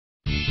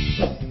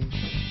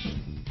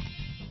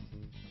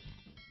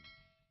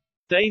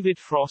David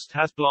Frost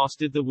has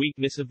blasted the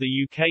weakness of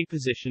the UK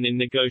position in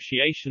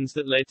negotiations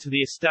that led to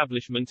the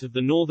establishment of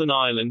the Northern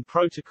Ireland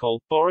Protocol.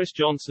 Boris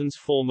Johnson's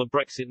former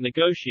Brexit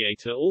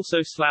negotiator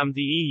also slammed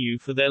the EU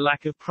for their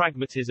lack of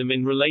pragmatism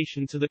in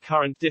relation to the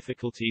current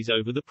difficulties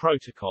over the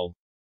protocol.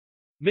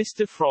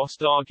 Mr.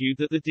 Frost argued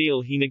that the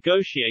deal he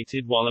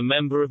negotiated while a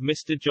member of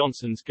Mr.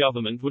 Johnson's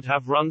government would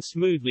have run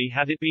smoothly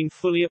had it been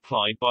fully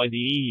applied by the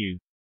EU.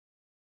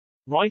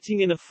 Writing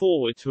in a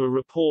foreword to a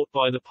report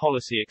by the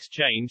Policy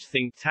Exchange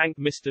think tank,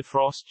 Mr.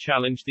 Frost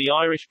challenged the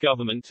Irish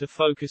government to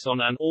focus on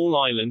an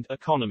all-island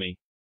economy.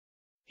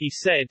 He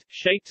said,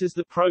 shaped as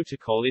the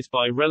protocol is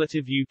by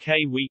relative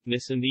UK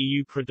weakness and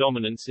EU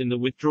predominance in the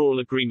withdrawal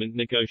agreement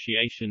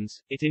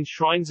negotiations, it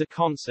enshrines a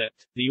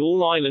concept, the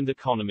all-island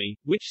economy,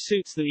 which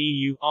suits the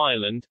EU,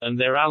 Ireland, and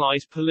their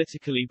allies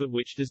politically but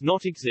which does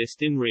not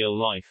exist in real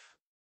life.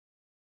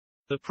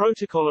 The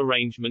protocol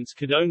arrangements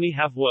could only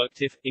have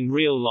worked if, in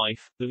real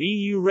life, the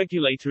EU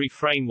regulatory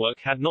framework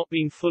had not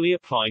been fully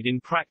applied in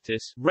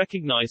practice,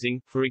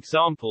 recognizing, for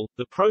example,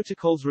 the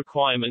protocol's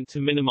requirement to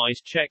minimize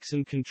checks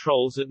and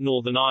controls at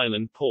Northern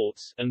Ireland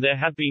ports, and there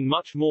had been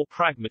much more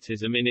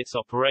pragmatism in its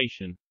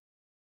operation.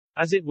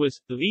 As it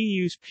was, the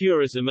EU's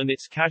purism and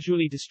its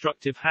casually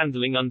destructive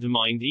handling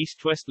undermined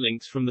East-West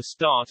links from the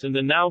start and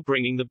are now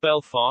bringing the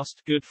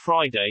Belfast Good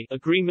Friday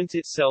Agreement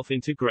itself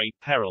into great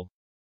peril.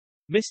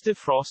 Mr.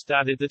 Frost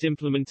added that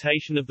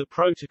implementation of the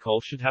protocol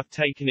should have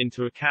taken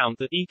into account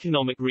the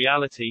economic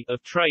reality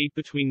of trade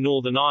between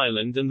Northern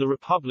Ireland and the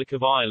Republic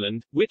of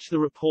Ireland, which the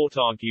report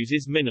argues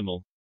is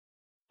minimal.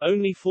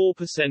 Only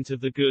 4% of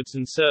the goods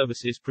and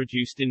services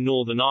produced in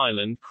Northern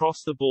Ireland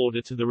cross the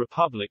border to the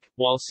Republic,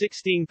 while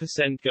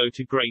 16% go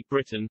to Great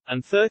Britain,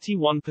 and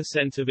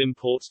 31% of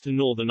imports to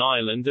Northern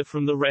Ireland are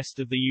from the rest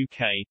of the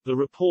UK, the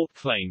report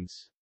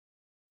claims.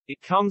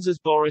 It comes as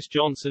Boris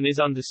Johnson is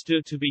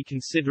understood to be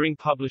considering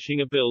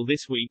publishing a bill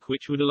this week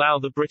which would allow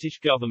the British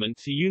government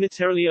to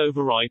unilaterally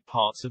override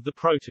parts of the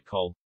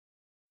protocol.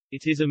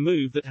 It is a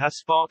move that has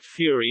sparked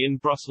fury in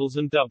Brussels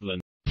and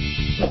Dublin.